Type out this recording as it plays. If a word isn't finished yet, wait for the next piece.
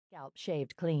scalp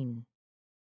shaved clean.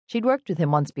 She'd worked with him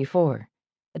once before,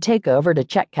 a takeover at a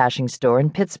check-cashing store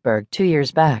in Pittsburgh 2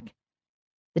 years back.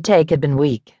 The take had been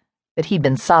weak, but he'd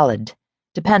been solid,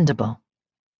 dependable.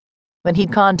 When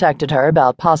he'd contacted her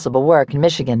about possible work in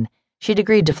Michigan, she'd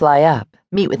agreed to fly up,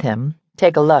 meet with him,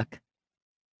 take a look.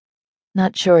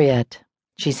 "Not sure yet,"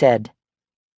 she said.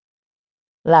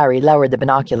 Larry lowered the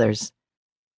binoculars.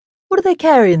 "What are they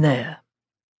carrying there?"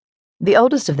 The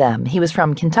oldest of them, he was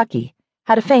from Kentucky,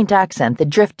 had a faint accent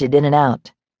that drifted in and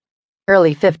out.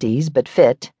 Early 50s, but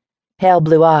fit, pale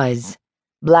blue eyes,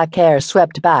 black hair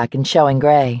swept back and showing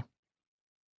gray.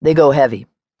 "They go heavy,"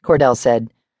 Cordell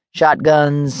said.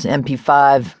 "Shotguns,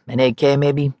 MP5, an AK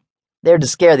maybe. They're to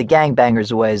scare the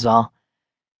gangbangers away is all.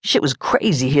 Shit was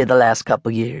crazy here the last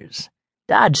couple years.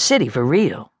 Dodge City for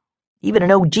real. Even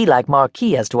an OG like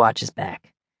Marquis has to watch his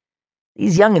back.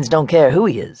 These youngins don't care who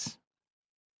he is."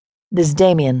 "This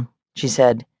Damien," she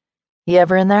said. "He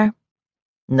ever in there?"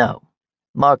 "No.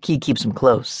 Marquis keeps him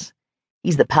close.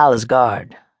 He's the palace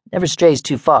guard. Never strays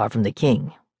too far from the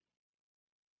king."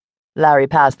 Larry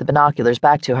passed the binoculars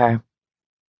back to her.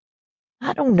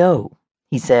 "I don't know,"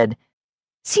 he said.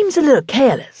 "Seems a little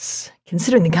careless,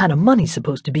 considering the kind of money's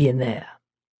supposed to be in there."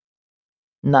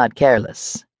 "Not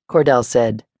careless," Cordell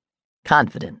said.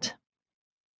 "Confident."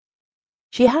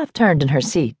 She half-turned in her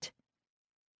seat.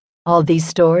 "All these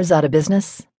stores out of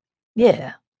business?"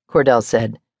 "Yeah," Cordell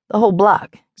said. "The whole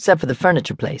block, except for the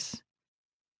furniture place."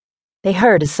 They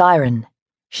heard a siren.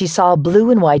 She saw a blue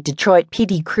and white Detroit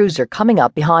PD cruiser coming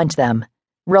up behind them,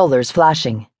 rollers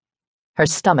flashing. Her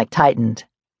stomach tightened.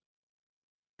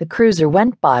 The cruiser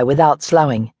went by without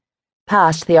slowing,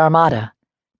 past the Armada,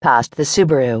 past the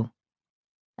Subaru.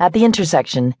 At the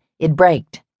intersection, it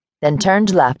braked, then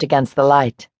turned left against the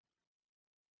light.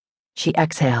 She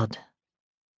exhaled.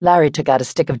 Larry took out a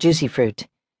stick of juicy fruit,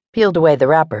 peeled away the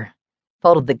wrapper,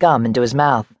 folded the gum into his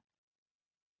mouth.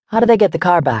 "How do they get the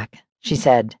car back?" she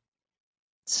said.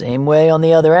 "Same way on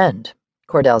the other end,"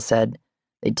 Cordell said.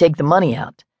 "They take the money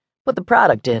out, put the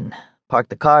product in, park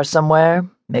the car somewhere,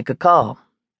 make a call.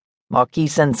 Marquis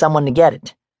sends someone to get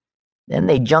it. Then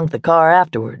they junk the car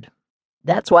afterward.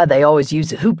 That's why they always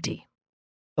use a hoopty."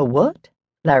 "A what?"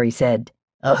 Larry said.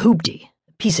 "A hoopty.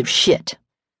 A piece of shit.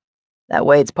 That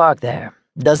way it's parked there,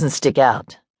 doesn't stick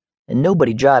out, and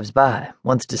nobody drives by,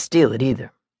 wants to steal it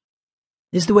either."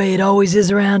 "This the way it always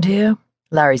is around here?"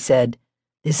 Larry said.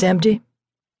 "This empty?"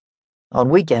 "On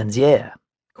weekends, yeah,"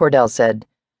 Cordell said.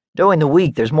 "During the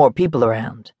week there's more people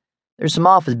around. There's some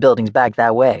office buildings back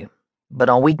that way, but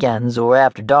on weekends or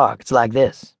after dark it's like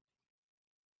this."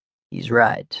 "He's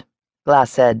right,"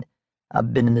 Glass said.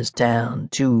 "I've been in this town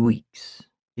 2 weeks.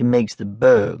 It makes the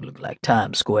burg look like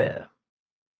Times Square."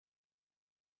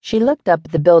 She looked up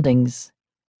at the buildings,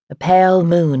 a pale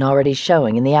moon already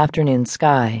showing in the afternoon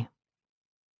sky.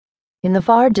 In the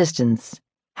far distance,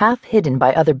 half hidden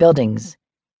by other buildings,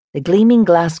 the gleaming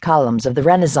glass columns of the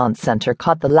Renaissance Center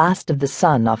caught the last of the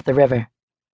sun off the river.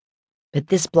 But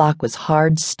this block was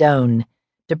hard stone,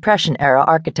 Depression-era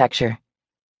architecture,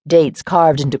 dates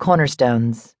carved into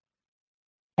cornerstones.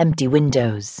 Empty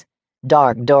windows,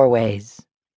 dark doorways.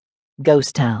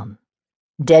 Ghost town.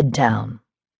 Dead town.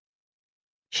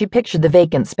 She pictured the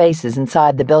vacant spaces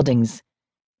inside the buildings,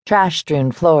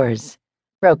 trash-strewn floors,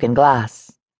 broken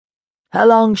glass. "How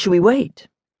long should we wait?"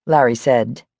 Larry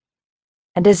said.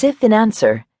 And as if in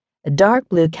answer, a dark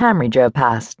blue Camry drove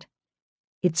past.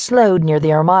 It slowed near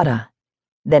the Armada,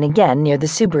 then again near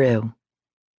the Subaru.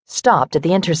 Stopped at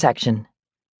the intersection.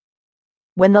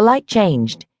 When the light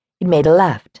changed, it made a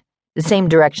left, the same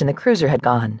direction the cruiser had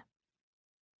gone.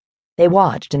 They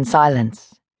watched in silence.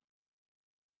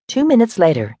 2 minutes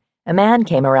later, a man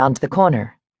came around the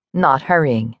corner, not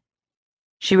hurrying.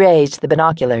 She raised the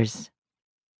binoculars.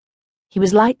 He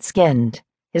was light-skinned,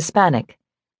 Hispanic,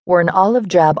 wore an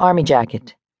olive-drab army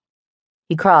jacket.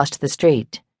 He crossed the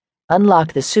street,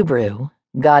 unlocked the Subaru,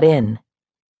 got in.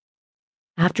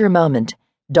 After a moment,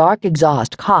 dark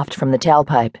exhaust coughed from the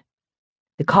tailpipe.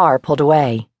 The car pulled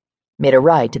away, made a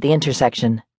right at the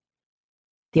intersection.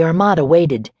 The Armada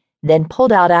waited, then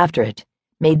pulled out after it,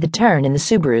 made the turn in the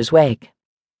Subaru's wake.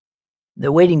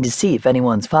 "They're waiting to see if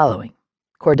anyone's following,"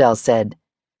 Cordell said.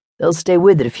 "They'll stay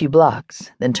with it a few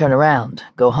blocks, then turn around,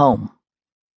 go home."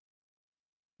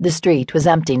 The street was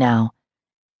empty now.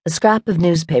 A scrap of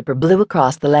newspaper blew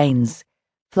across the lanes,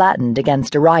 flattened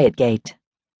against a riot gate.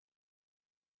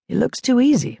 "It looks too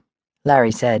easy,"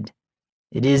 Larry said.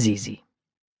 "It is easy,"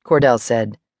 Cordell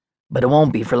said. "But it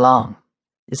won't be for long.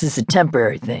 This is a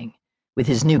temporary thing, with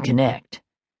his new connect.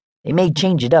 They may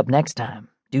change it up next time,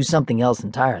 do something else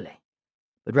entirely.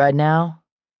 But right now,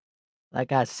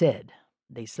 like I said,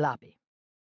 they sloppy."